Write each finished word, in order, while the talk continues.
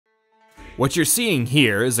What you're seeing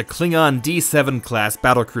here is a Klingon D7 class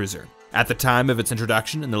battlecruiser. At the time of its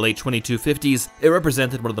introduction in the late 2250s, it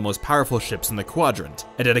represented one of the most powerful ships in the quadrant.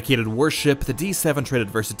 A dedicated warship, the D7 traded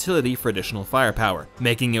versatility for additional firepower,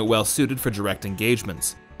 making it well suited for direct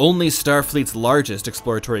engagements. Only Starfleet's largest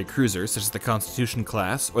exploratory cruisers, such as the Constitution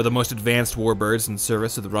class, or the most advanced warbirds in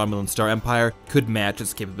service of the Romulan Star Empire, could match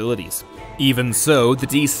its capabilities. Even so, the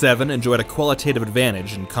D7 enjoyed a qualitative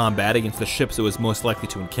advantage in combat against the ships it was most likely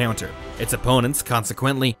to encounter. Its opponents,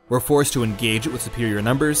 consequently, were forced to engage it with superior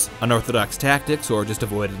numbers, unorthodox tactics, or just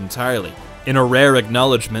avoid it entirely. In a rare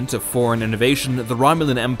acknowledgement of foreign innovation, the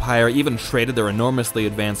Romulan Empire even traded their enormously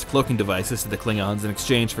advanced cloaking devices to the Klingons in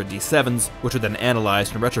exchange for D7s, which were then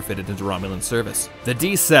analyzed and retrofitted into Romulan service. The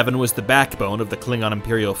D7 was the backbone of the Klingon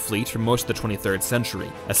Imperial fleet for most of the 23rd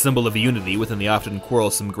century, a symbol of unity within the often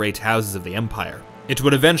quarrelsome great houses of the Empire. It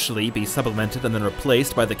would eventually be supplemented and then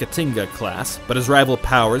replaced by the Katinga class, but as rival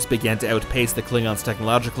powers began to outpace the Klingons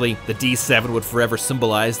technologically, the D7 would forever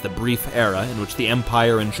symbolize the brief era in which the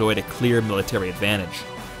Empire enjoyed a clear military advantage.